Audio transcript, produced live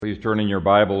Please turn in your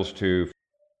Bibles to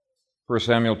 1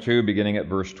 Samuel 2, beginning at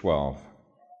verse 12.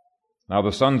 Now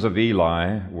the sons of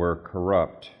Eli were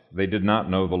corrupt. They did not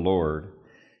know the Lord.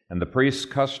 And the priest's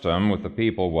custom with the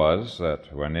people was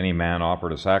that when any man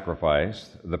offered a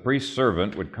sacrifice, the priest's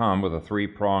servant would come with a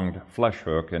three-pronged flesh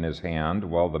hook in his hand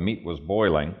while the meat was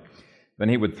boiling. Then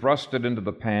he would thrust it into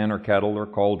the pan or kettle or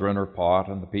cauldron or pot,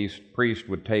 and the priest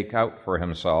would take out for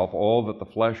himself all that the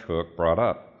flesh hook brought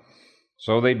up.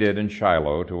 So they did in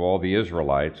Shiloh to all the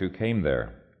Israelites who came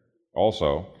there.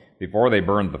 Also, before they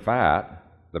burned the fat,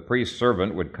 the priest's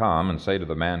servant would come and say to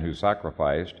the man who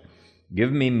sacrificed,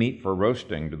 "Give me meat for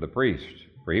roasting to the priest,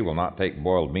 for he will not take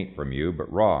boiled meat from you,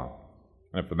 but raw."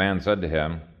 And if the man said to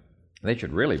him, "They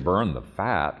should really burn the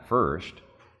fat first,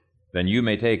 then you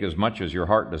may take as much as your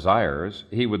heart desires,"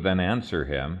 he would then answer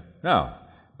him, "No,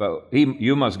 but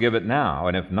you must give it now,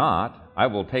 and if not, I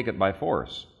will take it by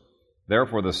force."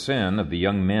 Therefore the sin of the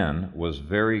young men was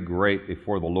very great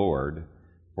before the Lord,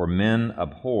 for men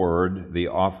abhorred the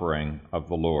offering of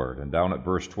the Lord. And down at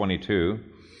verse 22,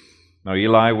 now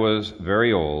Eli was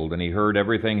very old, and he heard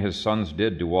everything his sons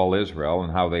did to all Israel,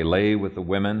 and how they lay with the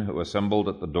women who assembled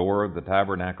at the door of the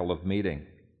tabernacle of meeting.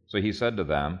 So he said to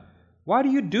them, "Why do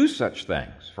you do such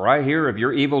things? For I hear of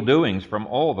your evil doings from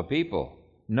all the people.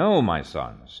 No, my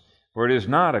sons, for it is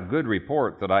not a good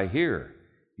report that I hear.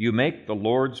 You make the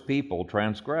Lord's people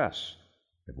transgress.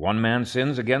 If one man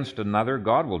sins against another,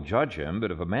 God will judge him, but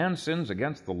if a man sins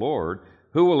against the Lord,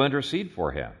 who will intercede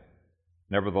for him?"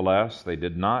 Nevertheless, they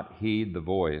did not heed the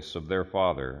voice of their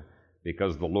father,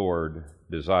 because the Lord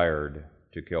desired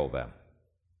to kill them.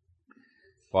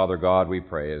 Father God, we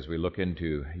pray as we look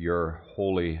into your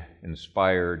holy,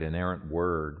 inspired, inerrant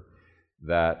word,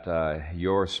 that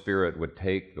your Spirit would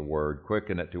take the word,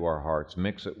 quicken it to our hearts,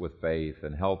 mix it with faith,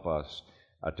 and help us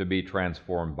to be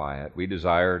transformed by it. We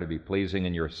desire to be pleasing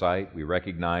in your sight. We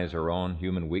recognize our own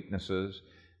human weaknesses.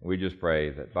 We just pray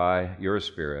that by your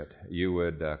Spirit you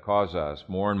would cause us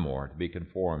more and more to be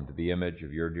conformed to the image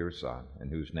of your dear Son, in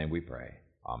whose name we pray.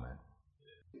 Amen.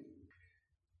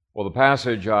 Well, the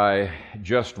passage I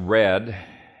just read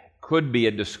could be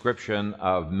a description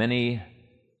of many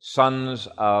sons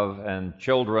of and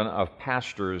children of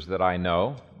pastors that I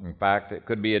know. In fact, it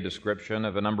could be a description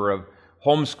of a number of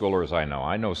homeschoolers I know.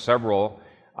 I know several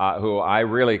who I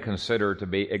really consider to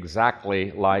be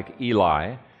exactly like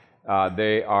Eli.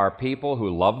 They are people who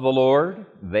love the Lord.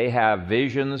 They have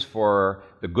visions for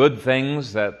the good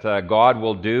things that God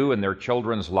will do in their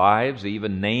children's lives. They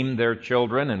even name their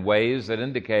children in ways that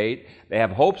indicate they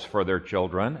have hopes for their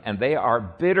children, and they are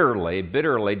bitterly,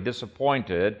 bitterly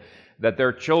disappointed that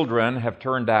their children have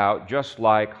turned out just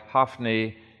like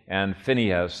Hophni and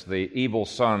Phinehas, the evil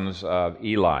sons of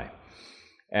Eli.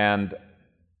 And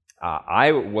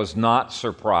I was not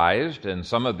surprised in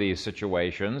some of these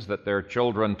situations that their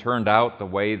children turned out the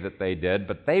way that they did,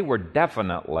 but they were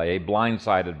definitely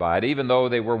blindsided by it. Even though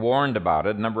they were warned about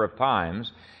it a number of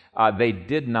times, they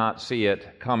did not see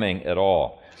it coming at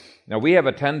all. Now, we have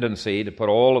a tendency to put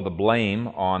all of the blame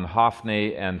on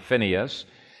Hophni and Phinehas,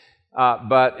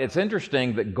 but it's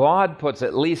interesting that God puts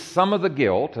at least some of the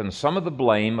guilt and some of the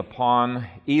blame upon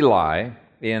Eli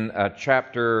in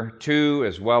chapter 2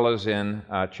 as well as in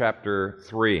chapter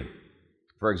 3.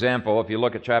 For example, if you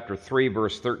look at chapter 3,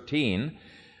 verse 13,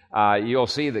 you'll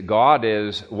see that God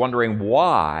is wondering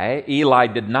why Eli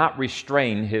did not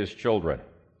restrain his children.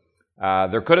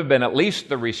 There could have been at least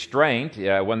the restraint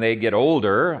when they get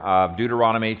older of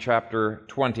Deuteronomy chapter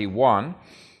 21,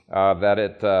 that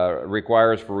it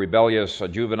requires for rebellious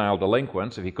juvenile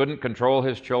delinquents. If he couldn't control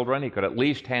his children, he could at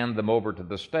least hand them over to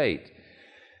the state.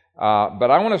 But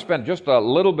I want to spend just a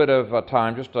little bit of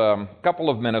time, just a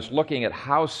couple of minutes, looking at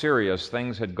how serious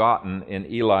things had gotten in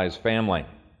Eli's family.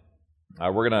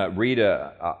 We're going to read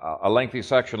a lengthy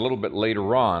section a little bit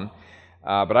later on,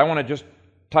 but I want to just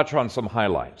touch on some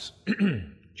highlights.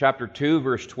 Chapter 2,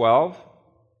 verse 12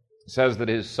 says that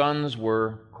his sons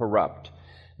were corrupt.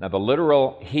 Now, the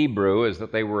literal Hebrew is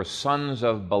that they were sons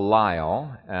of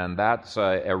Belial, and that's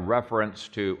a reference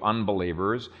to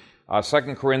unbelievers.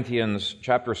 2 Corinthians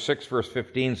chapter 6, verse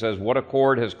 15 says, "What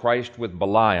accord has Christ with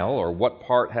Belial?" Or what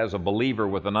part has a believer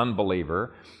with an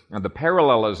unbeliever? And the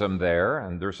parallelism there,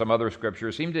 and there's some other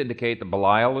scriptures, seem to indicate that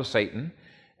Belial is Satan,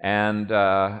 and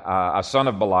a son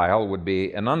of Belial would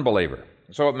be an unbeliever.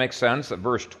 So it makes sense that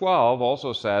verse 12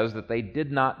 also says that they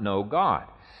did not know God.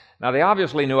 Now, they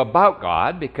obviously knew about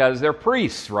God because they're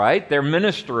priests, right? They're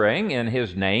ministering in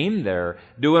His name. They're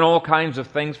doing all kinds of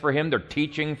things for Him. They're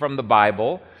teaching from the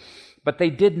Bible. But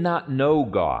they did not know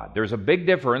God. There's a big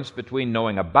difference between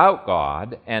knowing about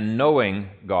God and knowing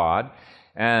God.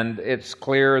 And it's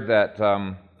clear that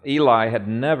Eli had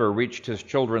never reached his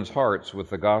children's hearts with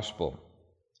the gospel.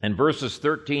 In verses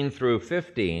 13 through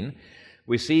 15,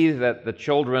 we see that the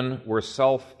children were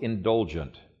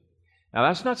self-indulgent. Now,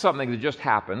 that's not something that just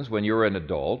happens when you're an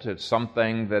adult. It's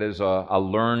something that is a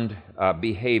learned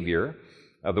behavior.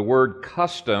 The word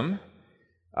custom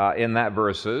in that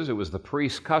verses, it was the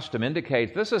priest's custom,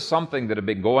 indicates this is something that had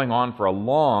been going on for a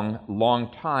long,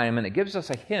 long time, and it gives us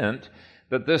a hint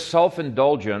that this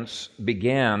self-indulgence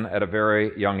began at a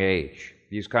very young age.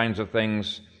 These kinds of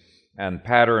things and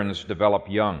patterns develop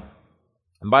young.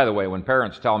 And by the way, when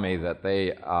parents tell me that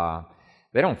they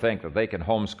don't think that they can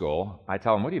homeschool, I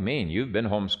tell them, what do you mean? You've been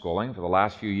homeschooling for the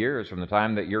last few years. From the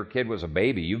time that your kid was a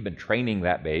baby, you've been training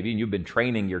that baby, and you've been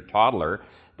training your toddler.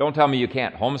 Don't tell me you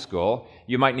can't homeschool.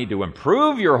 You might need to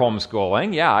improve your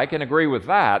homeschooling. Yeah, I can agree with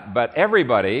that, but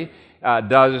everybody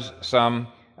does some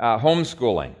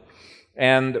homeschooling.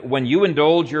 And when you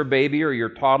indulge your baby or your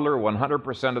toddler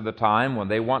 100% of the time when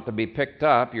they want to be picked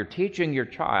up, you're teaching your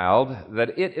child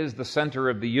that it is the center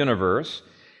of the universe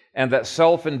and that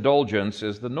self-indulgence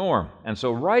is the norm. And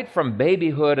so right from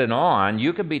babyhood and on,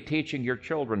 you can be teaching your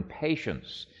children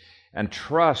patience and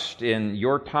trust in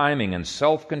your timing and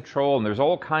self-control, and there's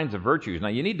all kinds of virtues. Now,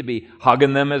 you need to be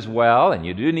hugging them as well, and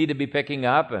you do need to be picking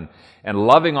up and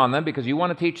loving on them because you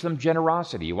want to teach them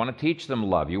generosity. You want to teach them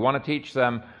love. You want to teach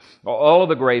them all of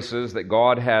the graces that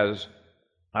God has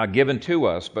given to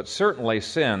us, but certainly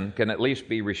sin can at least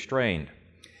be restrained.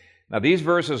 Now, these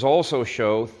verses also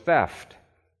show theft,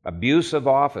 abuse of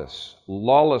office,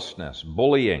 lawlessness,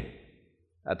 bullying.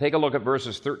 Take a look at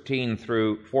verses 13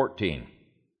 through 14.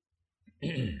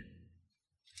 It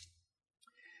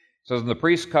says, the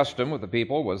priest's custom with the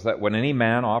people was that when any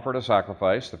man offered a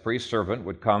sacrifice, the priest's servant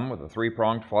would come with a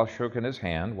three-pronged flesh hook in his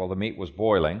hand while the meat was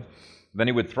boiling. Then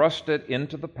he would thrust it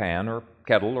into the pan or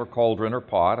kettle or cauldron or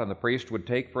pot, and the priest would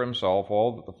take for himself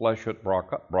all that the flesh hook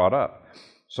brought up.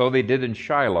 So they did in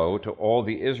Shiloh to all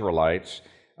the Israelites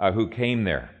who came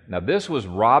there. Now, this was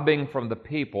robbing from the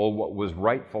people what was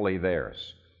rightfully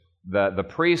theirs. The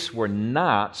priests were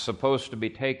not supposed to be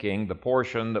taking the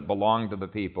portion that belonged to the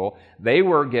people. They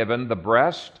were given the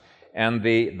breast and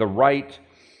the right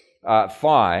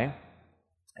thigh,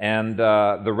 and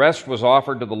the rest was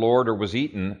offered to the Lord or was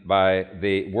eaten by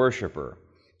the worshiper.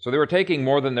 So they were taking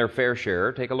more than their fair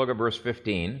share. Take a look at verse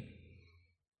 15.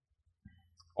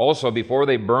 Also, before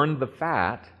they burned the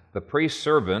fat, the priest's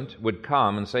servant would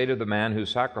come and say to the man who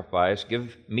sacrificed,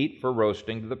 give meat for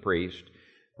roasting to the priest,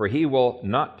 for he will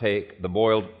not take the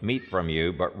boiled meat from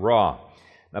you, but raw.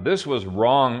 Now, this was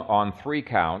wrong on three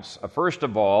counts. First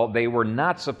of all, they were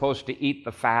not supposed to eat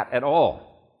the fat at all.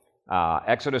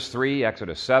 Exodus 3,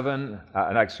 Leviticus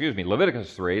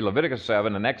 3, Leviticus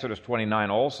 7, and Exodus 29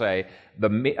 all say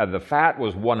the fat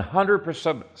was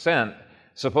 100%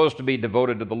 supposed to be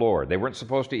devoted to the Lord. They weren't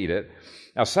supposed to eat it.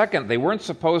 Now, second, they weren't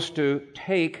supposed to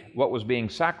take what was being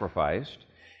sacrificed.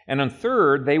 And then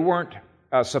third, they weren't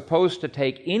supposed to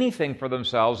take anything for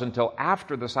themselves until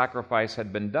after the sacrifice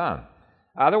had been done.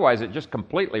 Otherwise, it just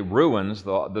completely ruins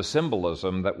the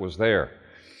symbolism that was there.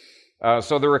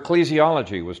 So their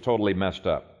ecclesiology was totally messed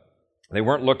up. They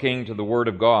weren't looking to the Word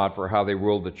of God for how they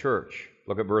ruled the church.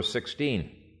 Look at verse 16.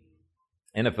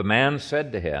 And if the man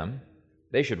said to him,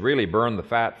 they should really burn the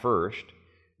fat first,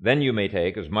 then you may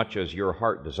take as much as your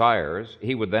heart desires,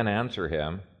 he would then answer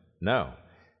him, no.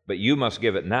 But you must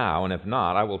give it now, and if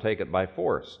not, I will take it by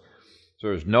force. So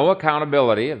there's no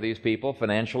accountability of these people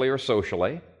financially or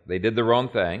socially. They did their own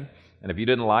thing, and if you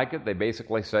didn't like it, they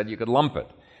basically said you could lump it.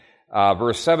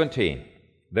 Verse 17,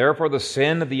 therefore the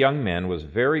sin of the young men was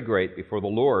very great before the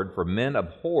Lord, for men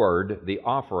abhorred the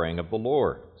offering of the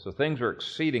Lord. So things were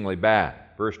exceedingly bad.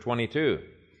 Verse 22,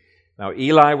 now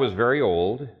Eli was very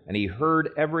old, and he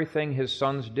heard everything his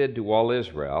sons did to all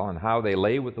Israel, and how they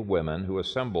lay with the women who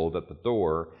assembled at the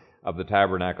door of the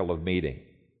tabernacle of meeting.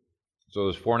 So it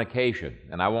was fornication,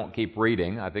 and I won't keep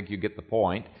reading. I think you get the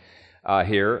point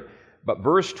here. But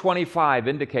verse 25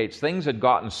 indicates things had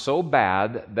gotten so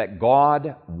bad that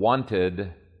God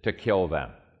wanted to kill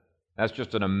them. That's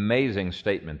just an amazing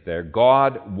statement there.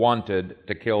 God wanted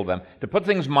to kill them. To put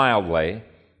things mildly,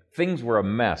 things were a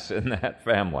mess in that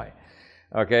family.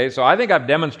 Okay, so I think I've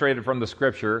demonstrated from the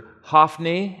Scripture,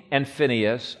 Hophni and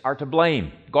Phinehas are to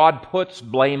blame. God puts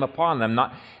blame upon them.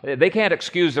 They can't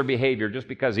excuse their behavior just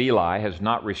because Eli has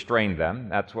not restrained them.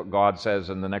 That's what God says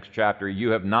in the next chapter,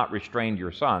 you have not restrained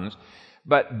your sons.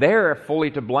 But they're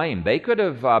fully to blame. They could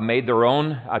have made their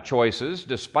own choices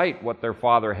despite what their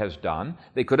father has done.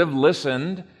 They could have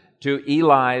listened to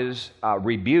Eli's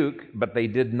rebuke, but they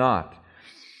did not.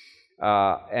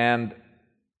 And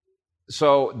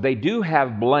So they do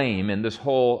have blame in this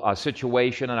whole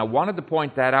situation, and I wanted to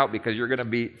point that out because you're going to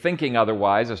be thinking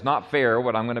otherwise. It's not fair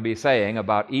what I'm going to be saying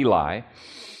about Eli.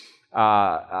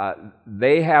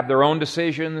 They have their own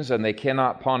decisions, and they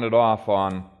cannot pawn it off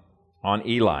on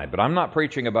Eli. But I'm not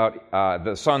preaching about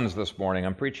the sons this morning.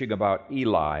 I'm preaching about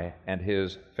Eli and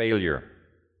his failure.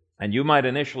 And you might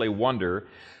initially wonder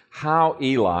how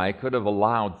Eli could have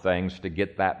allowed things to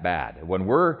get that bad. When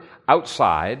we're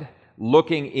outside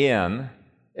looking in,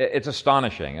 it's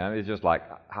astonishing. I mean, it's just like,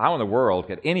 how in the world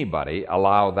could anybody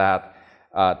allow that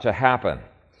to happen?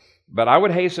 But I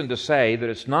would hasten to say that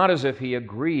it's not as if he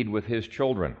agreed with his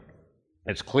children.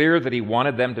 It's clear that he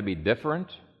wanted them to be different,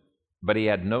 but he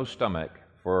had no stomach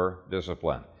for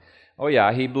discipline. Oh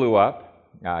yeah, he blew up.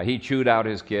 He chewed out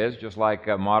his kids, just like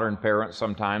modern parents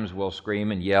sometimes will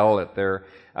scream and yell at their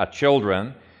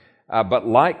children. But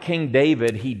like King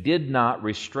David, he did not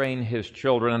restrain his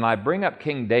children. And I bring up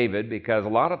King David because a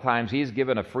lot of times he's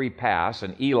given a free pass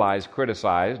and Eli's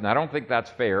criticized. And I don't think that's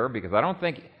fair because I don't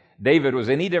think David was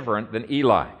any different than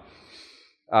Eli.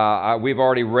 We've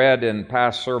already read in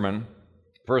past sermon,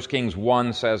 1 Kings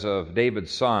 1 says of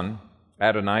David's son,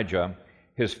 Adonijah,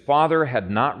 his father had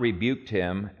not rebuked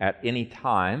him at any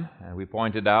time. And we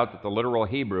pointed out that the literal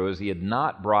Hebrew is he had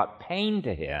not brought pain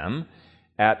to him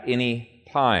at any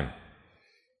time.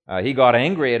 He got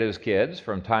angry at his kids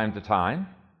from time to time,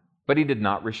 but he did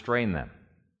not restrain them.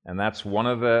 And that's one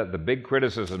of the big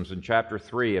criticisms in chapter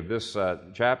 3 of this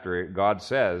chapter. God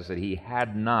says that he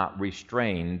had not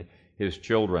restrained his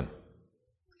children.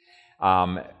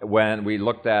 When we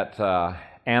looked at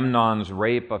Amnon's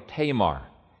rape of Tamar,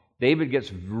 David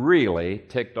gets really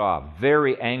ticked off,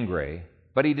 very angry,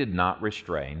 but he did not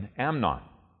restrain Amnon.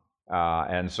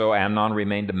 And so Amnon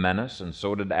remained a menace, and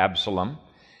so did Absalom.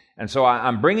 And so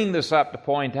I'm bringing this up to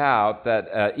point out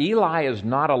that Eli is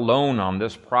not alone on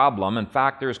this problem. In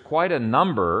fact, there's quite a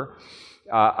number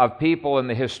of people in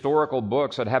the historical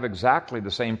books that have exactly the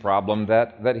same problem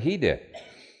that he did.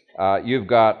 You've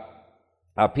got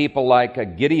people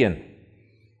like Gideon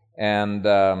and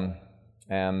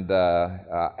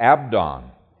Abdon.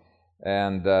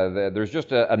 And there's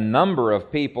just a number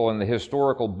of people in the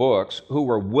historical books who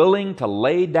were willing to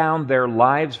lay down their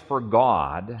lives for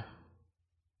God.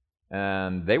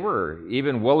 And they were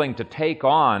even willing to take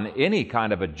on any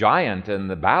kind of a giant in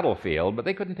the battlefield, but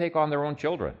they couldn't take on their own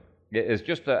children. It's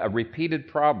just a repeated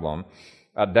problem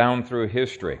down through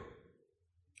history.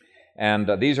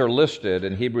 And these are listed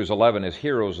in Hebrews 11 as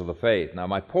heroes of the faith. Now,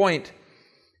 my point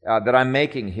that I'm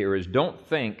making here is don't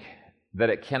think that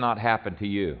it cannot happen to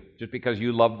you. Just because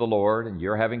you love the Lord and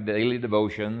you're having daily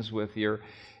devotions with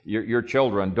your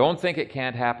children, don't think it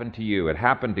can't happen to you. It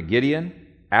happened to Gideon,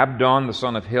 Abdon, the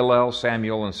son of Hillel,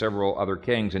 Samuel, and several other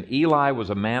kings. And Eli was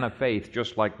a man of faith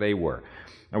just like they were.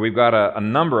 And we've got a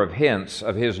number of hints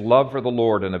of his love for the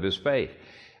Lord and of his faith.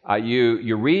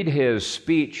 You read his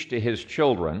speech to his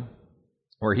children,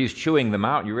 where he's chewing them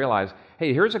out, and you realize,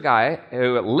 hey, here's a guy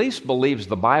who at least believes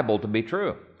the Bible to be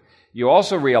true. You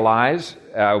also realize,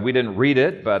 we didn't read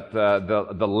it, but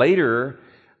the later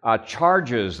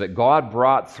charges that God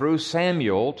brought through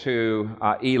Samuel to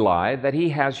Eli, that he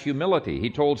has humility. He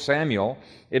told Samuel,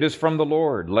 it is from the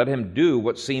Lord. Let him do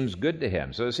what seems good to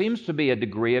him. So there seems to be a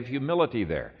degree of humility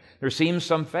there. There seems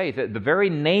some faith. The very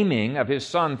naming of his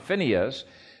son Phinehas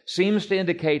seems to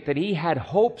indicate that he had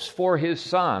hopes for his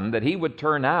son, that he would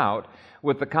turn out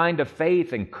with the kind of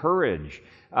faith and courage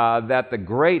that the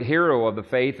great hero of the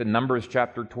faith in Numbers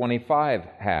chapter 25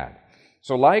 had.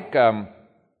 So like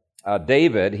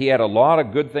David, he had a lot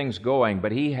of good things going,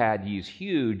 but he had these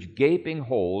huge gaping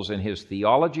holes in his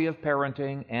theology of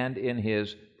parenting and in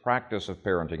his practice of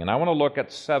parenting. And I want to look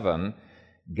at 7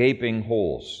 gaping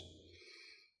holes.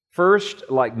 First,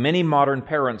 like many modern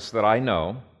parents that I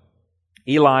know,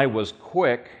 Eli was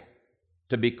quick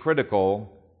to be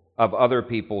critical of other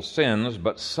people's sins,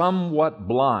 but somewhat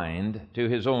blind to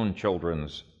his own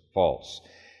children's faults.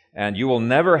 And you will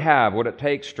never have what it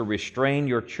takes to restrain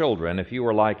your children if you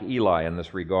are like Eli in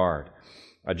this regard.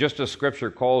 Just as Scripture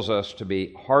calls us to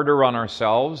be harder on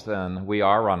ourselves than we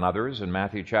are on others in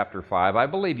Matthew chapter 5, I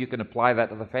believe you can apply that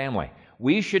to the family.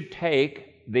 We should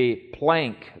take the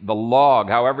plank, the log,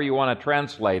 however you want to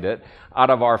translate it, out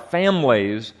of our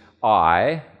family's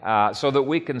eye so that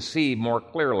we can see more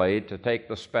clearly to take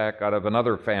the speck out of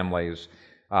another family's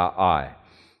eye.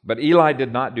 But Eli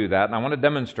did not do that, and I want to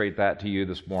demonstrate that to you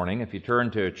this morning. If you turn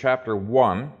to chapter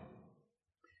 1,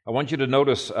 I want you to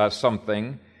notice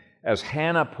something as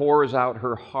Hannah pours out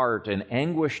her heart in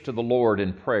anguish to the Lord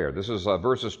in prayer. This is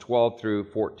verses 12 through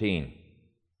 14.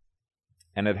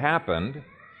 And it happened,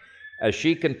 As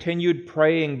she continued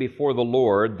praying before the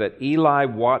Lord, that Eli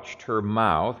watched her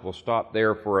mouth. We'll stop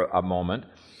there for a moment.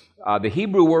 The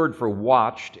Hebrew word for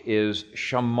watched is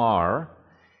shamar,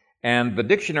 and the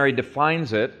dictionary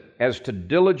defines it as to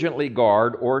diligently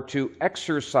guard or to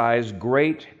exercise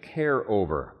great care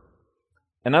over.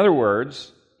 In other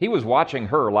words, he was watching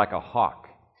her like a hawk.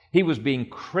 He was being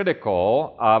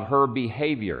critical of her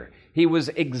behavior. He was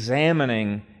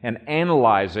examining and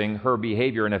analyzing her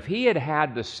behavior. And if he had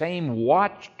had the same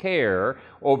watch care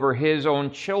over his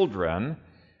own children,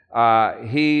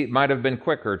 he might have been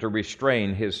quicker to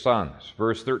restrain his sons.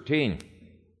 Verse 13.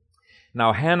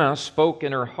 Now Hannah spoke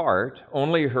in her heart,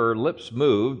 only her lips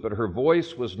moved, but her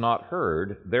voice was not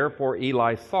heard. Therefore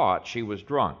Eli thought she was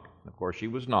drunk. Of course, she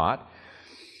was not.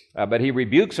 But he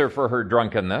rebukes her for her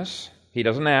drunkenness. He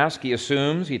doesn't ask, he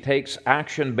assumes, he takes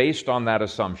action based on that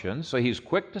assumption. So he's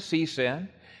quick to see sin.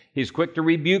 He's quick to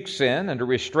rebuke sin and to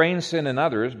restrain sin in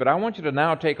others. But I want you to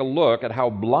now take a look at how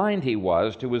blind he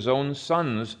was to his own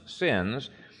son's sins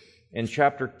in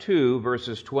chapter 2,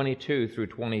 verses 22 through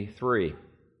 23.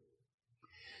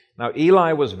 Now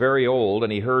Eli was very old,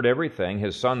 and he heard everything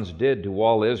his sons did to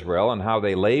all Israel, and how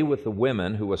they lay with the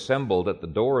women who assembled at the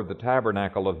door of the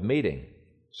tabernacle of meeting.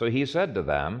 So he said to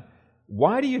them,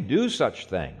 Why do you do such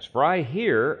things? For I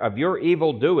hear of your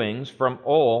evil doings from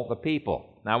all the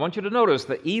people. Now I want you to notice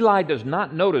that Eli does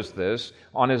not notice this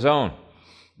on his own.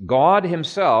 God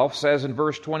himself says in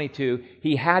verse 22,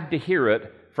 he had to hear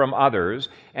it from others,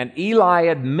 and Eli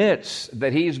admits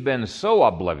that he's been so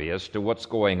oblivious to what's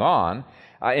going on.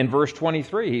 In verse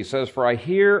 23, he says, For I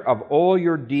hear of all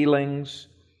your dealings,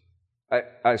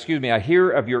 I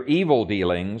hear of your evil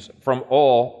dealings from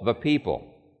all the people.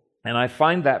 And I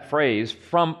find that phrase,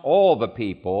 from all the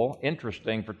people,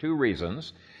 interesting for two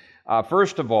reasons.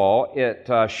 First of all, it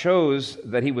shows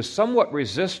that he was somewhat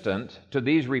resistant to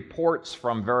these reports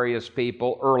from various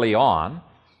people early on.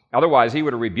 Otherwise, he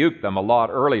would have rebuked them a lot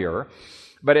earlier.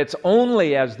 But it's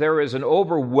only as there is an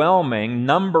overwhelming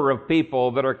number of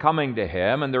people that are coming to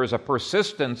him, and there is a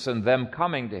persistence in them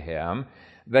coming to him,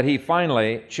 that he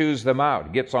finally chews them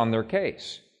out, gets on their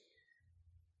case.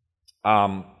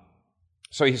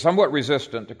 So he's somewhat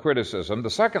resistant to criticism. The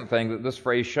second thing that this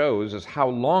phrase shows is how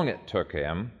long it took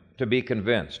him to be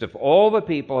convinced. If all the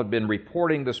people had been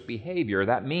reporting this behavior,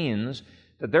 that means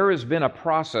that there has been a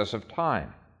process of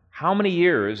time. How many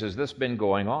years has this been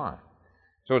going on?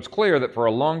 So it's clear that for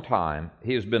a long time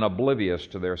he has been oblivious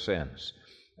to their sins.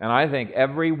 And I think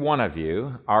every one of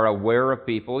you are aware of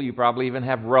people, you probably even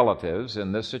have relatives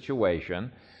in this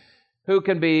situation, who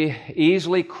can be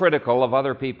easily critical of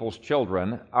other people's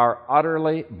children, are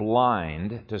utterly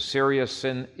blind to serious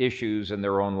sin issues in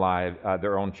their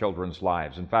own children's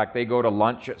lives. In fact, they go to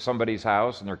lunch at somebody's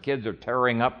house and their kids are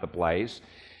tearing up the place,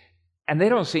 and they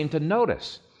don't seem to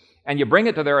notice. And you bring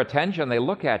it to their attention, they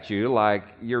look at you like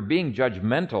you're being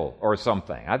judgmental or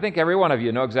something. I think every one of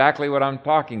you know exactly what I'm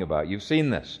talking about. You've seen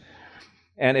this.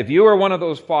 And if you are one of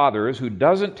those fathers who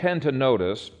doesn't tend to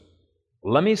notice,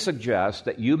 let me suggest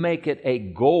that you make it a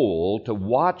goal to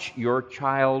watch your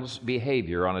child's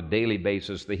behavior on a daily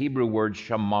basis, the Hebrew word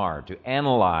shamar, to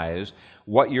analyze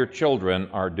what your children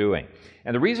are doing.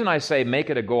 And the reason I say make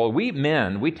it a goal, we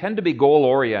men, we tend to be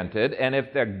goal-oriented, and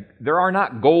if there are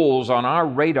not goals on our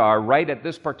radar right at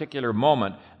this particular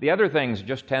moment, the other things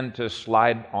just tend to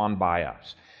slide on by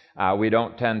us. We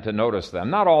don't tend to notice them.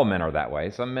 Not all men are that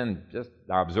way. Some men just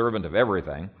are observant of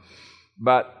everything.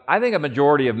 But I think a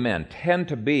majority of men tend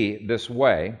to be this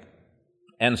way,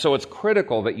 and so it's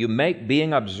critical that you make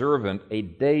being observant a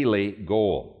daily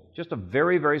goal. Just a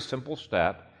very, very simple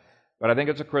step, but I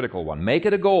think it's a critical one. Make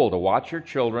it a goal to watch your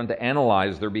children, to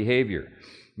analyze their behavior.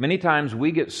 Many times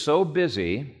we get so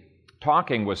busy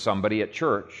talking with somebody at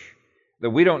church that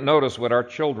we don't notice what our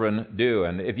children do.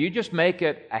 And if you just make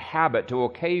it a habit to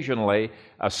occasionally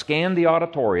scan the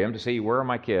auditorium to see where are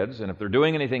my kids, and if they're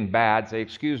doing anything bad, say,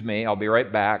 excuse me, I'll be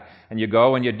right back, and you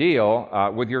go and you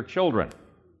deal with your children.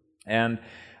 And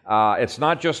it's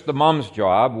not just the mom's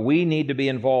job. We need to be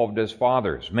involved as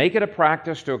fathers. Make it a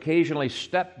practice to occasionally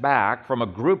step back from a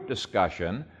group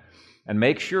discussion and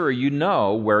make sure you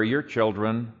know where your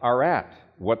children are at,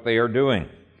 what they are doing,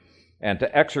 and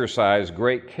to exercise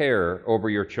great care over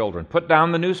your children. Put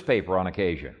down the newspaper on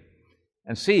occasion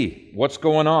and see what's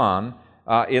going on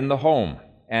in the home.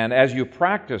 And as you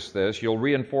practice this, you'll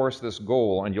reinforce this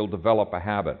goal and you'll develop a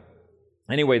habit.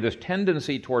 Anyway, this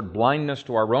tendency toward blindness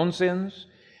to our own sins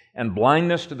and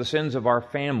blindness to the sins of our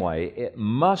family, it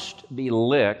must be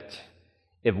licked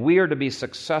if we are to be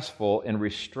successful in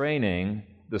restraining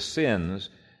the sins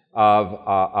of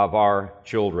our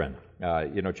children.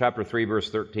 Chapter 3, verse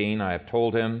 13, I have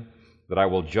told him, that I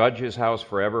will judge his house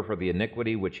forever for the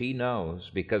iniquity which he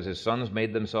knows, because his sons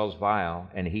made themselves vile,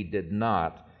 and he did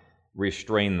not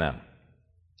restrain them.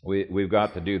 We've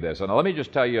got to do this. And let me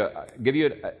just give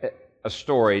you a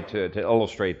story to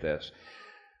illustrate this.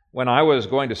 When I was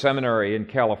going to seminary in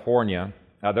California,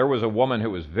 there was a woman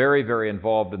who was very, very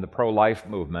involved in the pro-life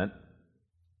movement,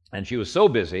 and she was so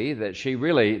busy that she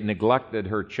really neglected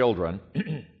her children.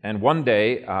 And one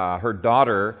day, her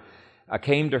daughter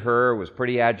came to her, was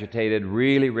pretty agitated,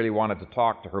 really, really wanted to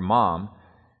talk to her mom.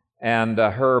 And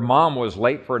her mom was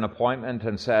late for an appointment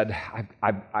and said,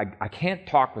 I can't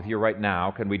talk with you right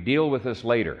now. Can we deal with this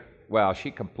later? Well, she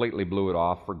completely blew it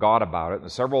off, forgot about it. And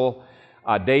several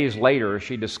days later,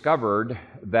 she discovered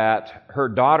that her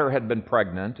daughter had been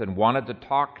pregnant and wanted to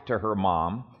talk to her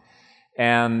mom,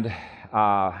 and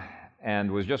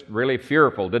was just really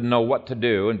fearful, didn't know what to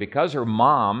do. And because her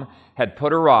mom had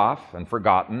put her off and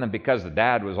forgotten, and because the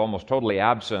dad was almost totally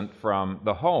absent from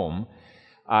the home,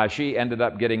 she ended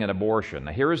up getting an abortion.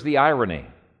 Now, here is the irony.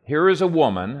 Here is a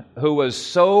woman who was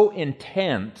so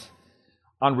intent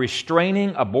on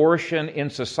restraining abortion in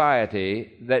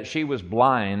society that she was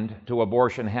blind to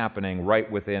abortion happening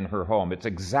right within her home. It's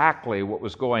exactly what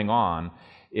was going on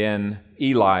in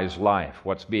Eli's life,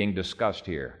 what's being discussed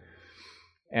here.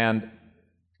 And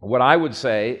what I would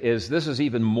say is this is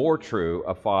even more true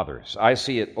of fathers. I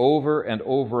see it over and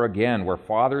over again where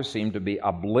fathers seem to be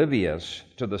oblivious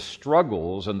to the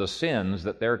struggles and the sins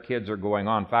that their kids are going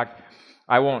on. In fact,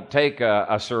 I won't take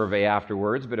a survey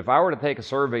afterwards, but if I were to take a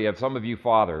survey of some of you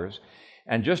fathers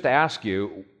and just ask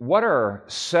you, what are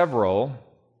several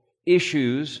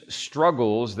issues,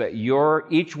 struggles that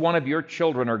each one of your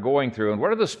children are going through, and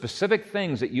what are the specific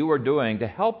things that you are doing to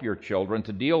help your children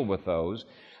to deal with those?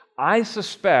 I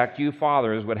suspect you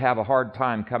fathers would have a hard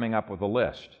time coming up with a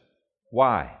list.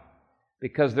 Why?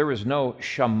 Because there is no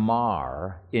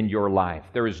shamar in your life.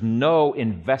 There is no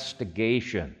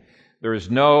investigation. There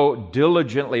is no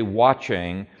diligently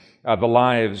watching the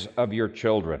lives of your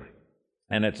children.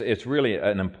 And it's really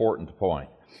an important point.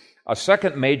 A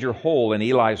second major hole in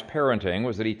Eli's parenting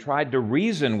was that he tried to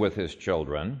reason with his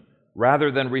children rather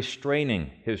than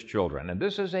restraining his children. And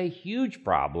this is a huge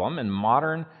problem in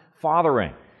modern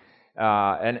fathering.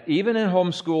 And even in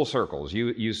homeschool circles,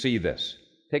 you see this.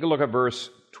 Take a look at verse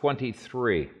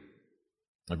 23.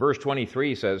 And verse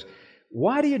 23 says,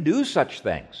 "Why do you do such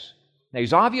things?" Now,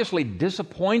 he's obviously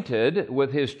disappointed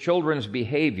with his children's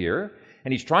behavior,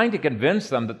 and he's trying to convince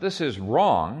them that this is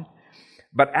wrong.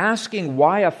 But asking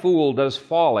why a fool does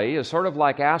folly is sort of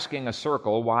like asking a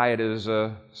circle why it is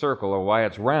a circle or why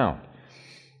it's round.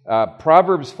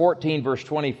 Proverbs 14, verse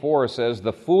 24 says,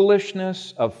 "The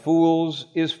foolishness of fools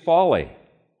is folly."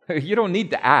 You don't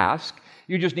need to ask.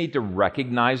 You just need to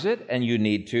recognize it, and you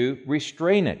need to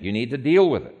restrain it. You need to deal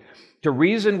with it. To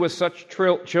reason with such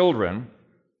children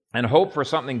and hope for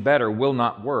something better will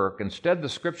not work. Instead, the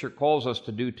Scripture calls us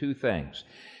to do two things.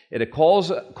 It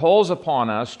calls upon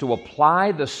us to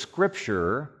apply the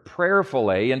Scripture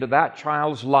prayerfully into that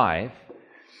child's life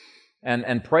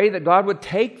and pray that God would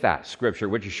take that Scripture,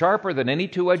 which is sharper than any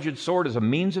two-edged sword, as a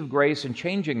means of grace in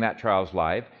changing that child's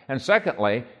life. And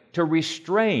secondly, to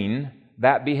restrain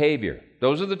that behavior.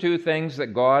 Those are the two things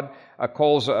that God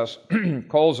calls us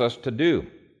to do.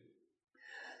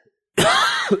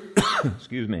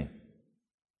 Excuse me.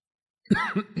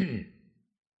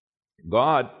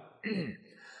 God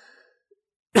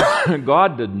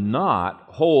did not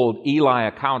hold Eli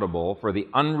accountable for the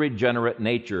unregenerate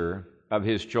nature of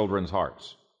his children's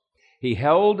hearts. He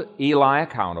held Eli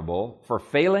accountable for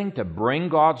failing to bring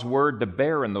God's word to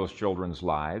bear in those children's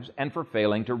lives and for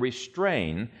failing to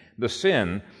restrain the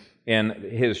sin in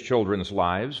his children's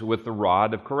lives with the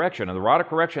rod of correction. And the rod of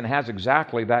correction has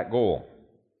exactly that goal.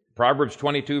 Proverbs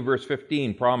 22, verse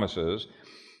 15 promises,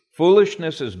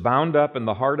 "Foolishness is bound up in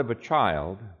the heart of a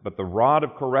child, but the rod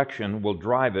of correction will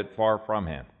drive it far from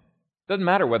him." Doesn't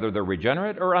matter whether they're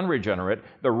regenerate or unregenerate,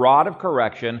 the rod of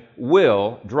correction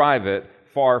will drive it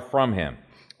far from him.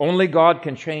 Only God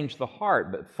can change the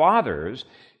heart, but fathers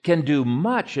can do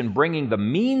much in bringing the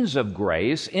means of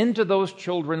grace into those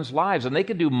children's lives, and they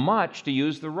can do much to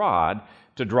use the rod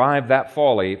to drive that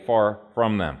folly far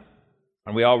from them.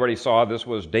 And we already saw this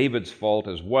was David's fault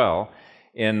as well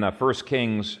in 1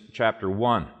 Kings chapter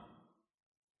 1.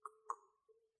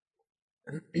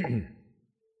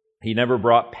 He never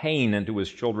brought pain into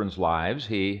his children's lives.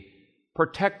 He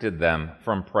protected them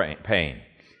from pain.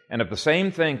 And if the same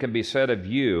thing can be said of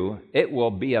you, it will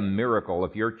be a miracle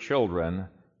if your children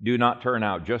do not turn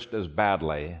out just as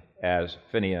badly as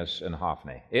Phinehas and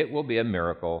Hophni. It will be a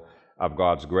miracle of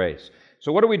God's grace.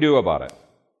 So what do we do about it?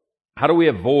 How do we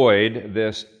avoid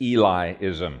this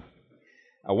Eliism?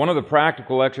 One of the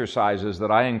practical exercises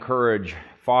that I encourage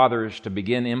fathers to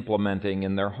begin implementing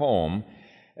in their home,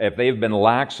 if they've been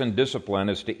lax in discipline,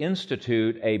 is to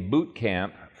institute a boot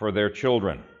camp for their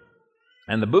children.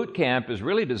 And the boot camp is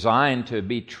really designed to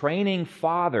be training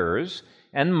fathers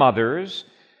and mothers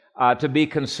to be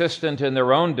consistent in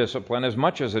their own discipline as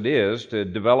much as it is to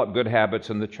develop good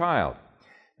habits in the child.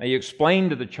 Now, you explain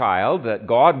to the child that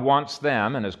God wants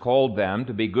them and has called them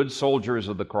to be good soldiers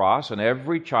of the cross, and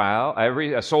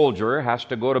every soldier has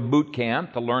to go to boot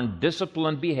camp to learn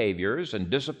disciplined behaviors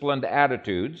and disciplined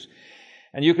attitudes.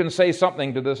 And you can say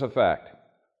something to this effect: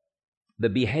 the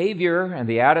behavior and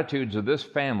the attitudes of this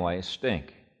family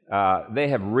stink. They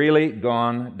have really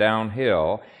gone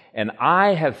downhill, and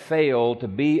I have failed to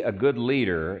be a good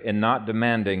leader in not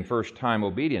demanding first-time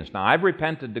obedience. Now, I've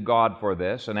repented to God for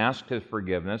this and asked His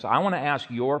forgiveness. I want to ask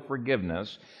your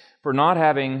forgiveness for not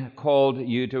having called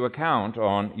you to account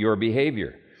on your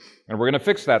behavior. And we're going to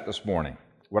fix that this morning.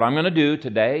 What I'm going to do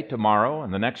today, tomorrow,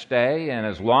 and the next day, and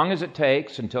as long as it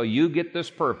takes until you get this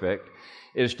perfect,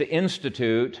 is to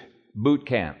institute boot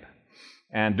camp.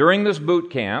 And during this boot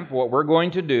camp, what we're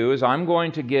going to do is I'm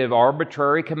going to give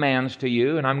arbitrary commands to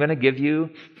you, and I'm going to give you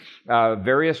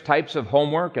various types of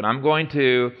homework, and I'm going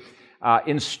to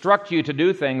instruct you to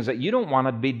do things that you don't want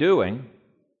to be doing.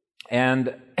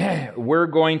 And we're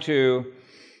going to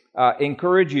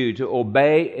encourage you to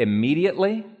obey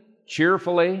immediately,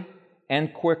 cheerfully,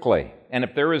 and quickly. And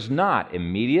if there is not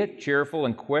immediate, cheerful,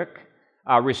 and quick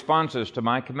responses to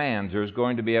my commands, there's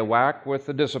going to be a whack with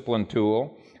the discipline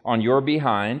tool on your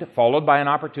behind, followed by an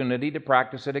opportunity to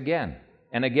practice it again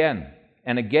and again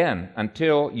and again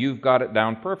until you've got it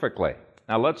down perfectly.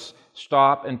 Now let's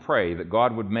stop and pray that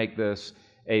God would make this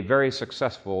a very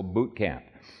successful boot camp.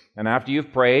 And after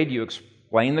you've prayed, you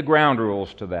explain the ground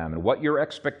rules to them and what your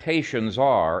expectations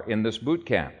are in this boot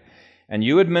camp. And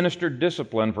you administer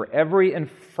discipline for every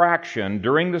infraction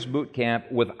during this boot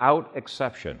camp without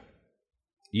exception.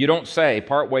 You don't say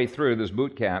partway through this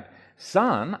boot camp,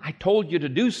 "Son, I told you to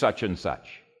do such and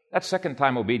such." That's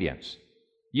second-time obedience.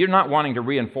 You're not wanting to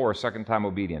reinforce second-time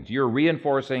obedience. You're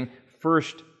reinforcing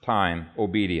first-time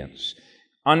obedience,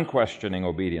 unquestioning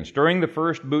obedience. During the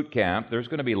first boot camp, there's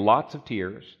going to be lots of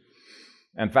tears.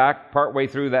 In fact, partway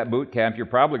through that boot camp, you're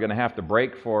probably going to have to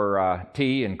break for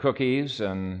tea and cookies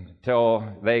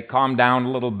until they calm down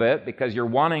a little bit, because you're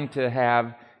wanting to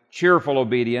have cheerful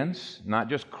obedience, not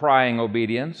just crying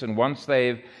obedience. And once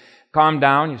they've calmed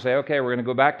down, you say, okay, we're going to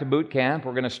go back to boot camp.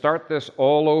 We're going to start this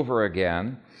all over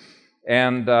again.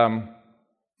 And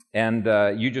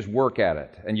you just work at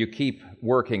it, and you keep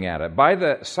working at it. By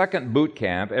the second boot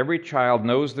camp, every child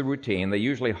knows the routine. They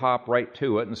usually hop right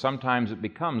to it, and sometimes it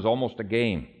becomes almost a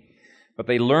game. But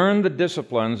they learn the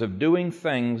disciplines of doing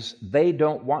things they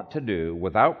don't want to do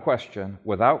without question,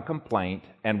 without complaint,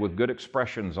 and with good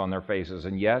expressions on their faces.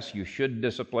 And yes, you should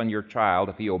discipline your child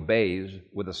if he obeys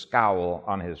with a scowl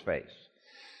on his face.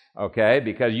 Okay?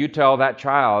 Because you tell that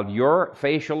child, your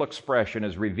facial expression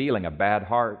is revealing a bad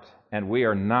heart, and we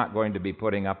are not going to be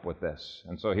putting up with this.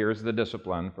 And so here's the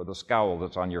discipline for the scowl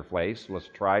that's on your face. Let's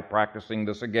try practicing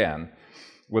this again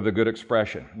with a good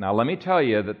expression. Now, let me tell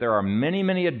you that there are many,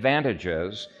 many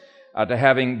advantages to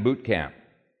having boot camp.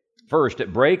 First,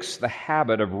 it breaks the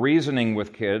habit of reasoning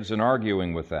with kids and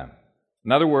arguing with them.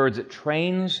 In other words, it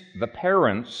trains the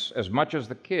parents as much as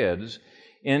the kids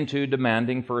into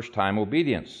demanding first-time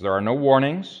obedience. There are no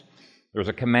warnings. There's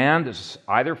a command that's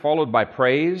either followed by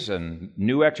praise and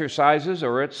new exercises,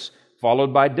 or it's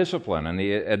followed by discipline and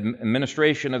the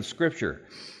administration of Scripture.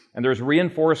 And there's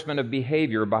reinforcement of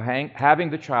behavior by having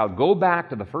the child go back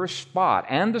to the first spot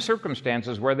and the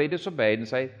circumstances where they disobeyed and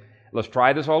say, let's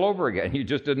try this all over again. You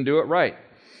just didn't do it right.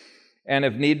 And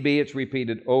if need be, it's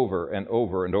repeated over and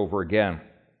over and over again.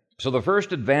 So the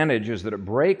first advantage is that it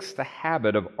breaks the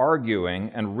habit of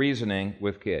arguing and reasoning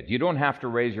with kids. You don't have to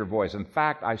raise your voice. In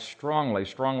fact, I strongly,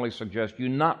 strongly suggest you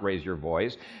not raise your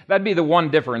voice. That'd be the one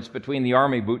difference between the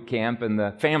Army boot camp and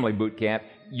the family boot camp.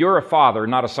 You're a father,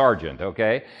 not a sergeant,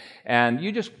 okay? And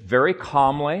you just very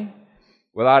calmly,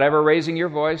 without ever raising your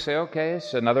voice, say, okay,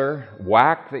 it's another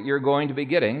whack that you're going to be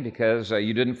getting because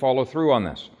you didn't follow through on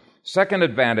this. Second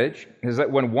advantage is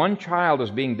that when one child is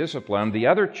being disciplined, the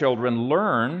other children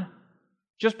learn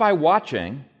just by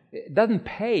watching. It doesn't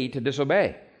pay to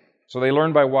disobey. So they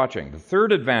learn by watching. The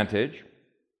third advantage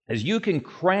is you can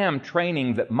cram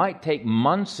training that might take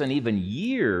months and even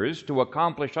years to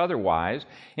accomplish otherwise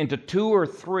into 2 or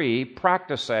 3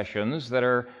 practice sessions that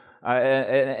are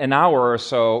an hour or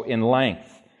so in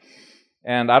length.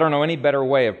 And I don't know any better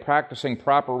way of practicing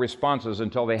proper responses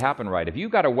until they happen right. If you've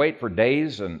got to wait for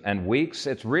days and weeks,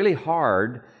 it's really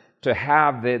hard to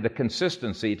have the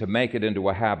consistency to make it into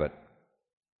a habit.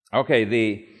 Okay,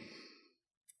 the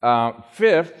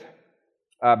fifth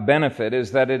benefit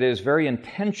is that it is very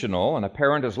intentional, and a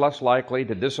parent is less likely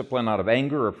to discipline out of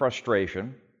anger or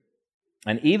frustration.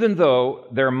 And even though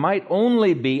there might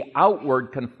only be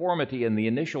outward conformity in the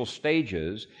initial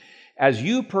stages, as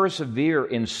you persevere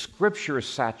in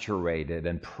Scripture-saturated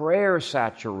and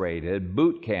prayer-saturated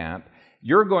boot camp,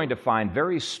 you're going to find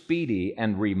very speedy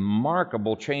and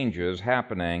remarkable changes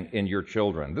happening in your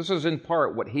children. This is in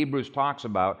part what Hebrews talks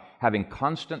about, having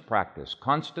constant practice,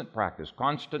 constant practice,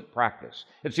 constant practice.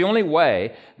 It's the only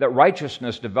way that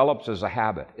righteousness develops as a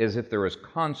habit, is if there is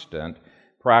constant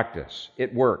practice.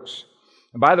 It works.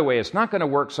 And by the way, it's not going to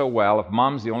work so well if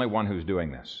mom's the only one who's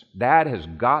doing this. Dad has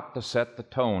got to set the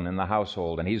tone in the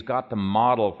household, and he's got to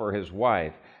model for his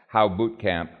wife how boot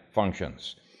camp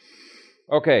functions.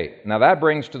 Okay, now that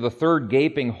brings to the third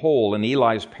gaping hole in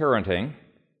Eli's parenting,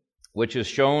 which is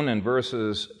shown in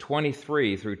verses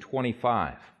 23 through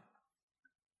 25.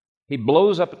 He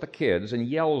blows up at the kids and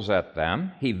yells at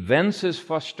them. He vents his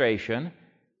frustration,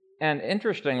 and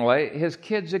interestingly, his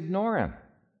kids ignore him.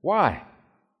 Why?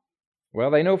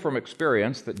 Well, they know from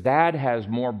experience that dad has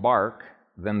more bark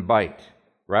than bite,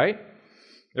 right?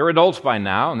 They're adults by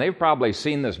now, and they've probably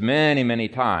seen this many, many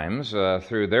times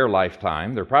through their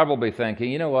lifetime. They're probably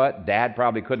thinking, you know what, Dad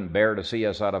probably couldn't bear to see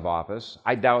us out of office.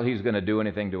 I doubt he's going to do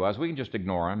anything to us. We can just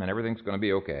ignore him, and everything's going to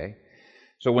be okay.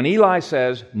 So when Eli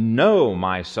says, "No,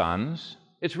 my sons,"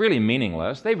 it's really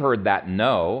meaningless. They've heard that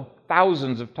 "no"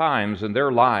 thousands of times in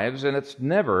their lives, and it's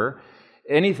never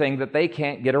anything that they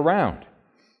can't get around.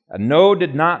 A no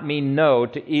did not mean no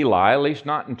to Eli, at least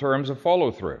not in terms of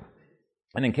follow-through.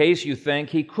 And in case you think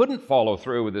he couldn't follow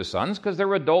through with his sons, because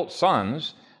they're adult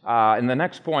sons, in the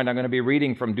next point I'm going to be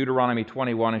reading from Deuteronomy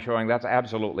 21 and showing that's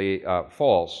absolutely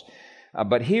false.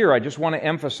 But here I just want to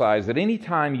emphasize that any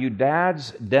time you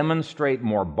dads demonstrate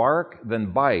more bark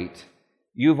than bite,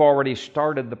 you've already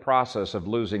started the process of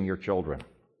losing your children.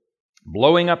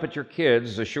 Blowing up at your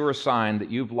kids is a sure sign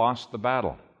that you've lost the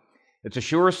battle. It's a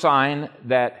sure sign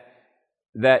that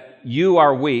you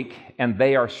are weak and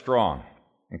they are strong,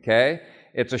 okay?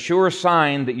 It's a sure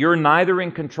sign that you're neither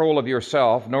in control of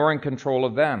yourself nor in control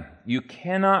of them. You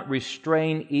cannot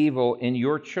restrain evil in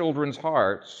your children's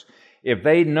hearts if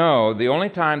they know the only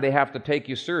time they have to take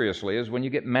you seriously is when you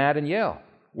get mad and yell.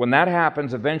 When that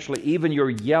happens, eventually even your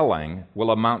yelling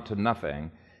will amount to nothing,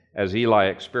 as Eli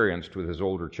experienced with his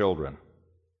older children.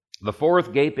 The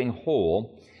fourth gaping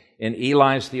hole in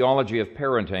Eli's theology of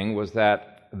parenting was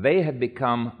that they had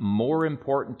become more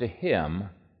important to him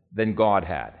than God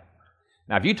had.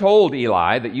 Now, if you told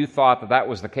Eli that you thought that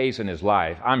was the case in his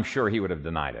life, I'm sure he would have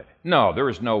denied it. No, there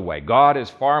is no way. God is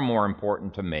far more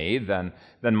important to me than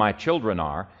my children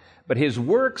are. But his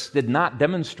works did not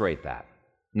demonstrate that.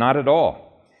 Not at all.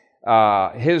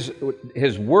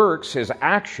 His works, his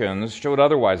actions showed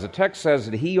otherwise. The text says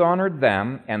that he honored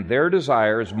them and their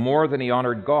desires more than he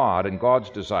honored God and God's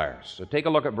desires. So take a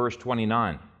look at verse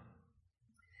 29.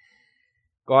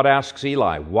 God asks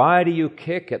Eli, "Why do you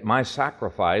kick at my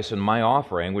sacrifice and my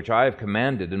offering, which I have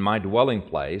commanded in my dwelling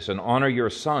place, and honor your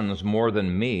sons more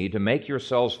than me, to make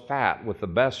yourselves fat with the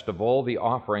best of all the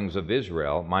offerings of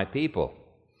Israel, my people?"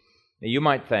 Now, you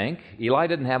might think Eli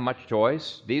didn't have much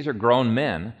choice. These are grown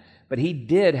men. But he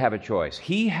did have a choice.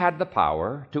 He had the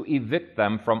power to evict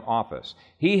them from office.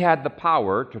 He had the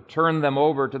power to turn them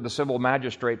over to the civil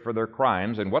magistrate for their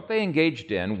crimes, and what they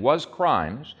engaged in was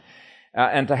crimes,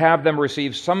 and to have them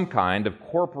receive some kind of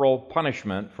corporal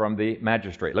punishment from the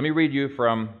magistrate. Let me read you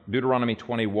from Deuteronomy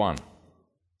 21.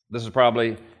 This is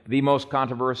probably the most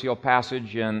controversial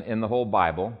passage in the whole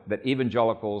Bible, that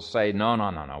evangelicals say,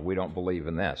 no, we don't believe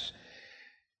in this.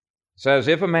 It says,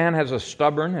 "If a man has a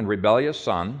stubborn and rebellious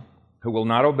son, who will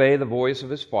not obey the voice of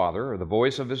his father or the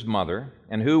voice of his mother,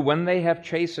 and who, when they have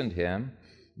chastened him,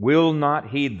 will not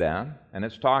heed them," and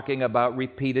it's talking about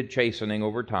repeated chastening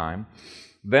over time,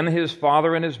 "then his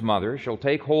father and his mother shall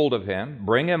take hold of him,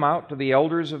 bring him out to the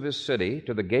elders of his city,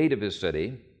 to the gate of his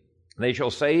city. They shall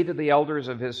say to the elders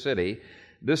of his city,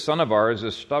 'This son of ours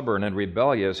is stubborn and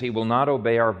rebellious. He will not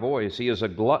obey our voice. He is a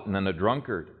glutton and a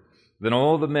drunkard.' Then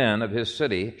all the men of his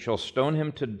city shall stone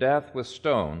him to death with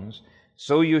stones.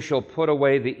 So you shall put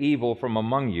away the evil from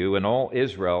among you, and all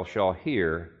Israel shall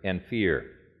hear and fear."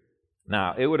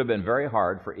 Now, it would have been very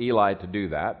hard for Eli to do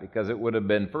that, because it would have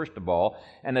been, first of all,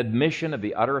 an admission of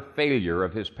the utter failure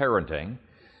of his parenting.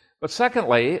 But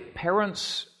secondly,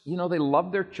 parents, they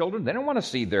love their children. They don't want to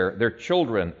see their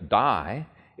children die.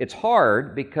 It's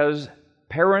hard because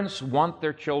parents want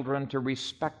their children to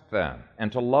respect them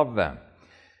and to love them.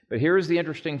 But here's the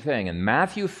interesting thing. In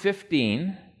Matthew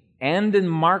 15, and in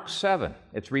Mark 7,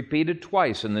 it's repeated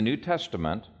twice in the New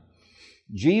Testament,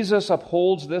 Jesus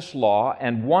upholds this law,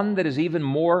 and one that is even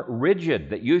more rigid,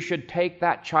 that you should take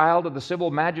that child to the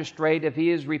civil magistrate if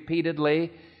he is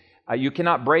repeatedly, you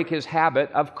cannot break his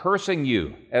habit of cursing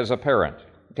you as a parent.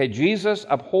 Okay, Jesus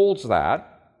upholds that,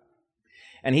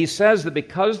 and he says that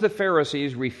because the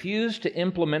Pharisees refused to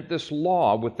implement this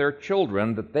law with their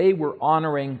children, that they were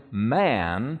honoring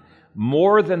man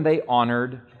more than they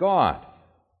honored God.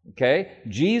 Okay,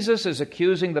 Jesus is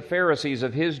accusing the Pharisees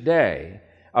of his day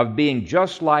of being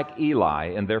just like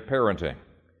Eli in their parenting.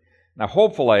 Now,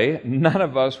 hopefully, none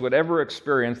of us would ever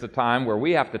experience the time where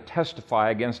we have to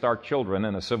testify against our children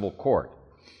in a civil court.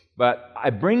 But I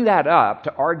bring that up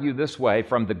to argue this way,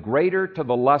 from the greater to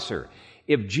the lesser.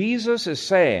 If Jesus is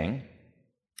saying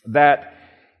that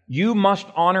you must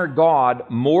honor God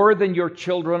more than your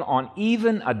children on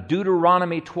even a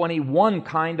Deuteronomy 21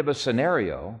 kind of a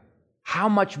scenario, how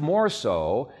much more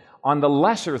so on the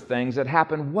lesser things that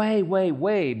happen way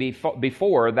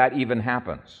before that even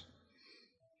happens.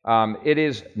 It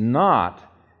is not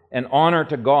an honor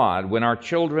to God when our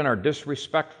children are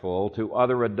disrespectful to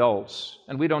other adults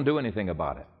and we don't do anything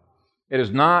about it. It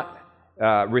is not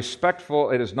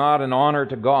respectful, it is not an honor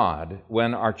to God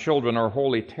when our children are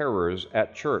holy terrors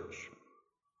at church.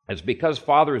 It's because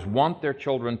fathers want their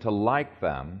children to like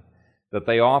them that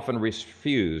they often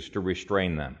refuse to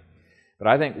restrain them. But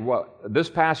I think what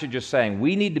this passage is saying,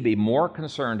 we need to be more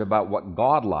concerned about what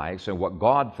God likes and what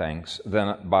God thinks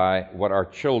than by what our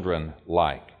children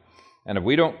like. And if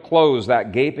we don't close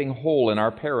that gaping hole in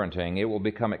our parenting, it will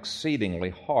become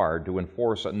exceedingly hard to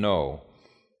enforce a no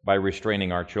by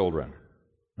restraining our children.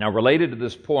 Now, related to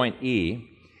this point E,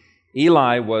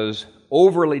 Eli was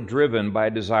overly driven by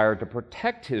a desire to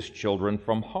protect his children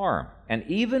from harm. And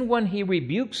even when he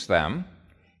rebukes them,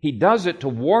 he does it to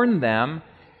warn them,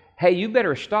 hey, you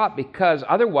better stop because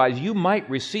otherwise you might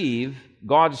receive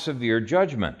God's severe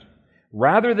judgment.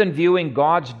 Rather than viewing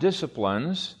God's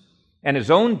disciplines and his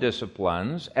own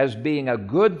disciplines as being a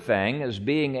good thing, as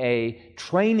being a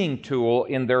training tool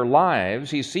in their lives,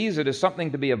 he sees it as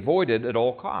something to be avoided at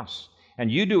all costs.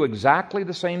 And you do exactly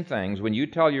the same things when you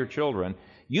tell your children,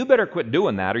 you better quit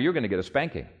doing that or you're going to get a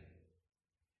spanking.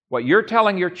 What you're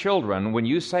telling your children when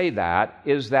you say that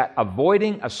is that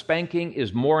avoiding a spanking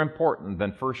is more important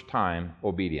than first-time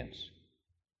obedience.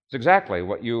 It's exactly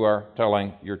what you are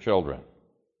telling your children.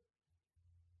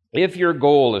 If your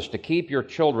goal is to keep your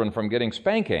children from getting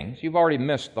spankings, you've already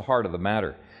missed the heart of the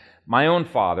matter. My own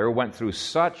father went through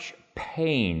such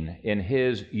pain in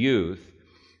his youth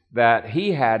that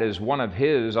he had as one of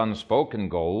his unspoken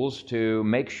goals to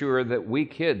make sure that we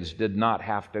kids did not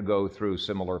have to go through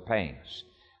similar pains.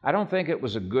 I don't think it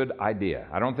was a good idea.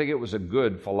 I don't think it was a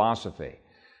good philosophy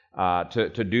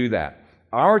to do that.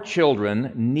 Our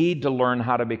children need to learn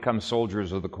how to become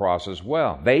soldiers of the cross as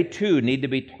well. They too need to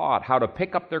be taught how to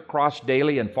pick up their cross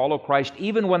daily and follow Christ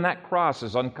even when that cross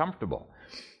is uncomfortable.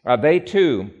 They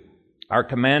too are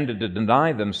commanded to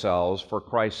deny themselves for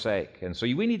Christ's sake. And so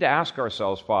we need to ask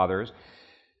ourselves, fathers,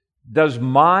 does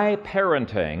my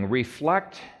parenting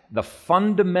reflect the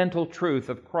fundamental truth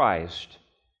of Christ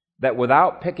that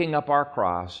without picking up our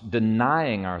cross,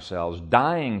 denying ourselves,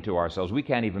 dying to ourselves, we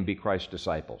can't even be Christ's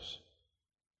disciples?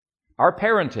 Our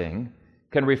parenting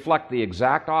can reflect the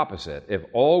exact opposite if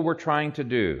all we're trying to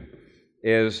do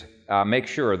is make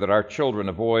sure that our children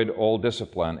avoid all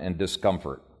discipline and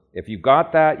discomfort. If you've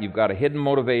got that, you've got a hidden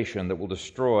motivation that will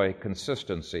destroy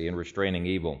consistency in restraining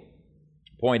evil.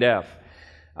 Point F.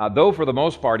 Though for the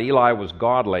most part Eli was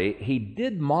godly, he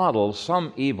did model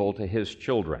some evil to his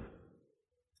children.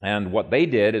 And what they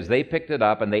did is they picked it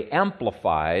up and they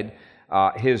amplified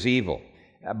his evil.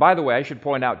 By the way, I should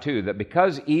point out too that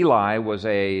because Eli was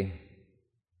a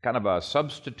kind of a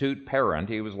substitute parent,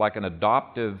 he was like an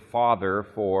adoptive father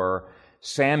for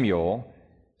Samuel.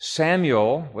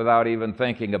 Samuel, without even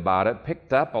thinking about it,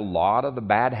 picked up a lot of the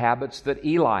bad habits that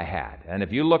Eli had. And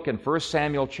if you look in 1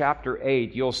 Samuel chapter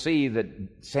 8, you'll see that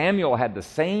Samuel had the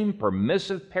same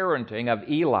permissive parenting of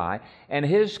Eli, and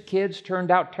his kids turned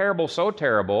out terrible, so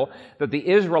terrible that the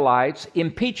Israelites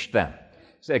impeached them.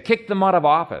 So they kicked them out of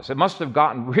office. It must have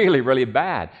gotten really, really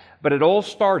bad. But it all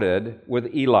started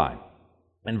with Eli.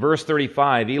 In verse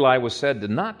 35, Eli was said to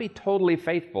not be totally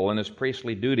faithful in his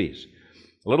priestly duties.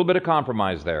 A little bit of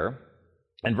compromise there.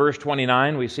 In verse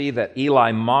 29, we see that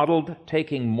Eli modeled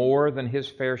taking more than his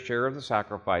fair share of the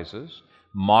sacrifices,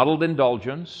 modeled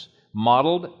indulgence,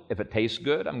 modeled, if it tastes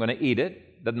good, I'm going to eat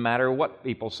it. Doesn't matter what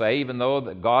people say, even though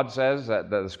that God says,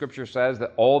 that the Scripture says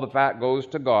that all the fat goes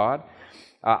to God.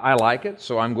 I like it,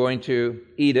 so I'm going to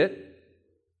eat it.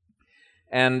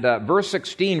 And verse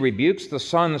 16 rebukes the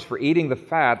sons for eating the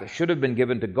fat that should have been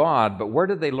given to God, but where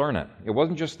did they learn it? It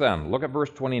wasn't just them. Look at verse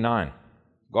 29.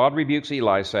 God rebukes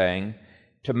Eli, saying,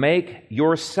 to make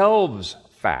yourselves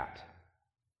fat.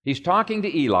 He's talking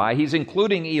to Eli. He's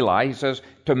including Eli. He says,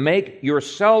 to make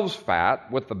yourselves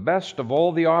fat with the best of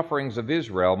all the offerings of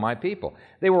Israel, my people.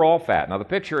 They were all fat. Now, the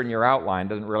picture in your outline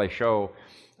doesn't really show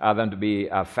them to be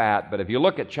fat, but if you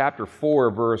look at chapter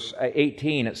 4, verse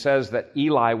 18, it says that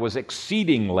Eli was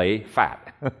exceedingly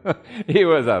fat. He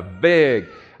was a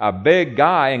big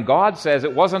guy, and God says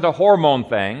it wasn't a hormone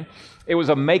thing, it was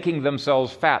a making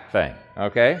themselves fat thing,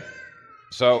 okay?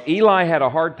 So Eli had a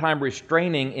hard time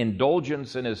restraining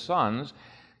indulgence in his sons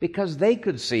because they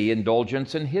could see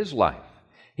indulgence in his life.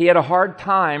 He had a hard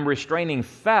time restraining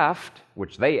theft,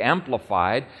 which they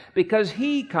amplified, because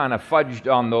he kind of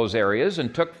fudged on those areas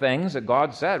and took things that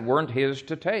God said weren't his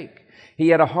to take. He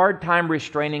had a hard time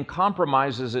restraining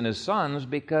compromises in his sons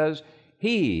because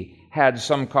he had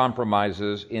some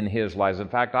compromises in his lives. In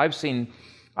fact, I've seen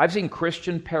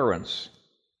Christian parents.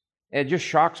 It just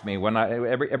shocks me when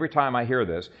every time I hear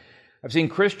this. I've seen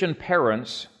Christian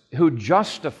parents who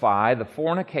justify the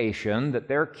fornication that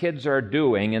their kids are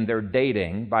doing in their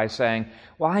dating by saying,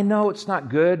 well, I know it's not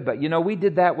good, but we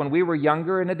did that when we were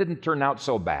younger and it didn't turn out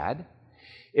so bad.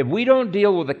 If we don't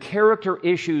deal with the character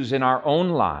issues in our own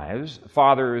lives,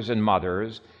 fathers and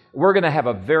mothers, we're going to have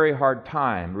a very hard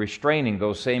time restraining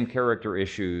those same character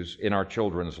issues in our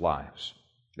children's lives.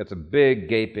 That's a big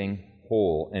gaping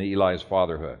hole in Eli's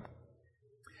fatherhood.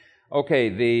 Okay,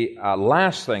 the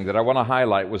last thing that I want to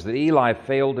highlight was that Eli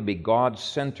failed to be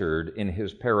God-centered in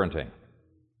his parenting.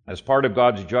 As part of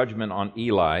God's judgment on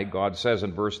Eli, God says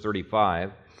in verse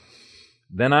 35,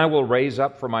 then I will raise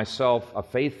up for myself a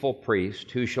faithful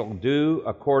priest who shall do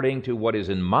according to what is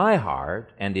in my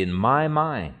heart and in my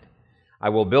mind. I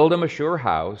will build him a sure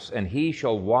house, and he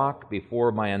shall walk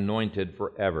before my anointed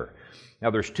forever.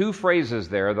 Now, there's two phrases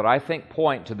there that I think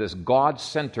point to this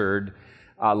God-centered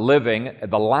living.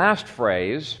 The last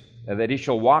phrase, that he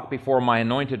shall walk before my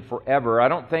anointed forever, I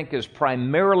don't think is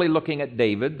primarily looking at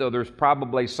David, though there's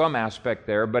probably some aspect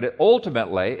there, but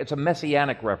ultimately it's a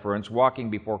messianic reference,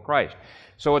 walking before Christ.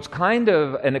 So it's kind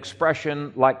of an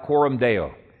expression like coram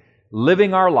Deo,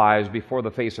 living our lives before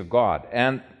the face of God.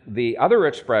 And the other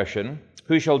expression,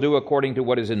 who shall do according to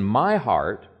what is in my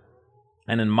heart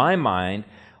and in my mind,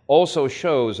 also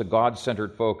shows a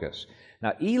God-centered focus.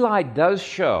 Now, Eli does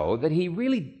show that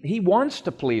he wants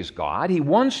to please God, he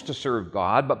wants to serve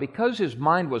God, but because his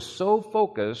mind was so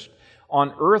focused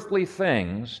on earthly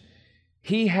things,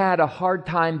 he had a hard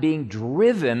time being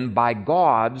driven by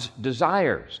God's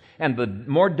desires. And the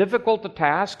more difficult the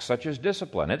task, such as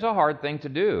discipline, it's a hard thing to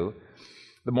do,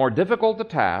 the more difficult the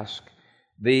task,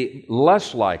 the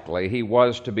less likely he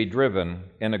was to be driven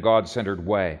in a God-centered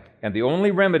way. And the only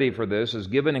remedy for this is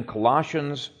given in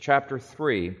Colossians chapter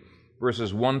 3,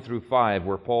 verses 1 through 5,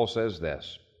 where Paul says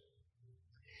this,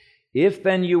 if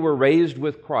then you were raised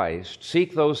with Christ,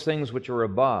 seek those things which are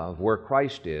above, where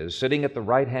Christ is, sitting at the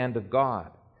right hand of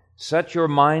God. Set your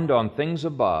mind on things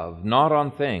above, not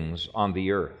on things on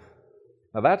the earth.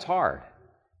 Now that's hard,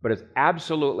 but it's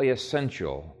absolutely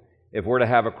essential if we're to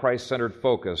have a Christ-centered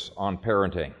focus on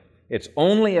parenting. It's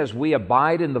only as we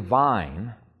abide in the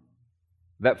vine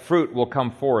that fruit will come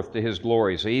forth to His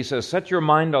glory. So he says, set your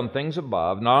mind on things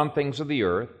above, not on things of the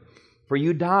earth, for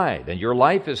you died, and your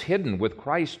life is hidden with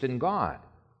Christ in God.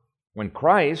 When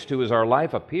Christ, who is our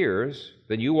life, appears,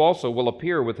 then you also will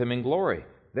appear with Him in glory.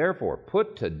 Therefore,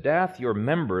 put to death your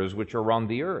members which are on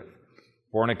the earth,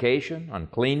 fornication,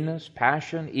 uncleanness,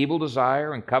 passion, evil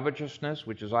desire, and covetousness,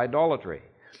 which is idolatry.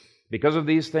 Because of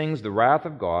these things, the wrath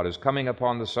of God is coming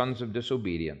upon the sons of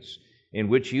disobedience, in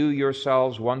which you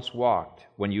yourselves once walked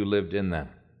when you lived in them.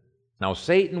 Now,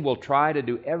 Satan will try to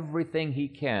do everything he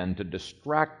can to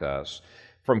distract us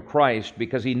from Christ,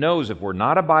 because he knows if we're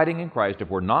not abiding in Christ, if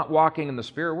we're not walking in the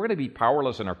Spirit, we're going to be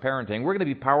powerless in our parenting. We're going to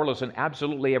be powerless in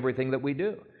absolutely everything that we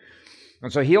do.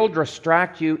 And so he'll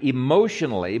distract you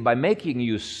emotionally by making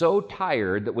you so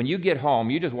tired that when you get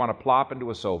home, you just want to plop into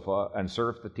a sofa and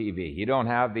surf the TV. You don't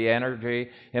have the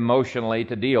energy emotionally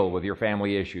to deal with your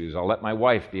family issues. I'll let my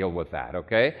wife deal with that,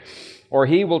 okay? Or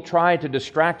he will try to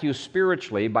distract you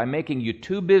spiritually by making you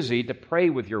too busy to pray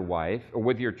with your wife or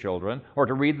with your children, or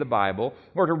to read the Bible,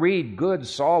 or to read good,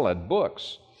 solid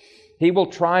books. He will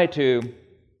try to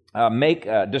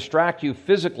distract you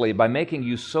physically by making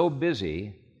you so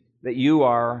busy that you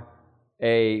are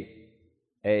a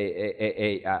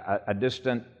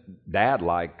distant dad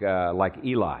like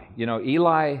Eli. You know,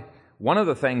 Eli, one of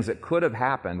the things that could have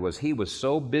happened was he was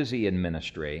so busy in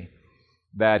ministry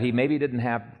that he maybe didn't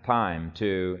have time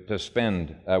to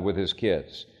spend with his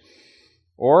kids.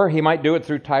 Or he might do it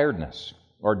through tiredness,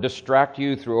 or distract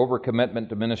you through overcommitment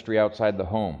to ministry outside the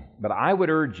home. But I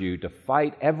would urge you to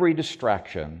fight every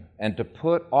distraction and to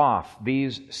put off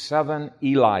these 7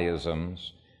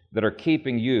 Eliisms that are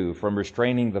keeping you from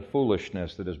restraining the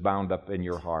foolishness that is bound up in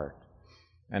your heart.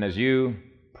 And as you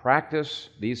practice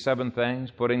these 7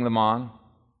 things, putting them on,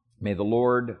 may the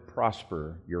Lord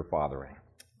prosper your fathering.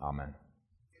 Amen.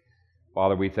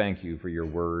 Father, we thank you for your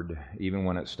word, even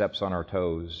when it steps on our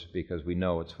toes, because we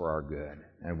know it's for our good.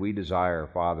 And we desire,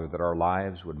 Father, that our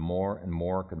lives would more and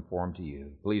more conform to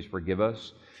you. Please forgive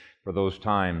us for those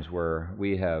times where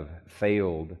we have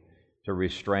failed to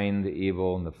restrain the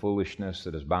evil and the foolishness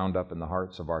that is bound up in the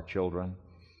hearts of our children.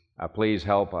 Please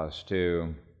help us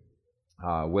to,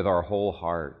 with our whole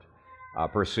heart,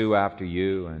 pursue after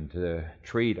you and to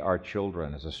treat our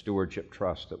children as a stewardship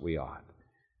trust that we ought.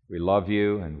 We love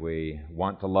you and we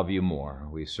want to love you more.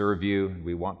 We serve you and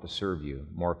we want to serve you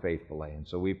more faithfully. And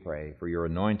so we pray for your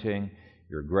anointing,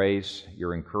 your grace,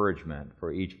 your encouragement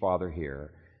for each father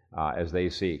here as they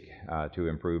seek to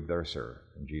improve their serve.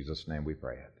 In Jesus' name we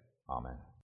pray it. Amen.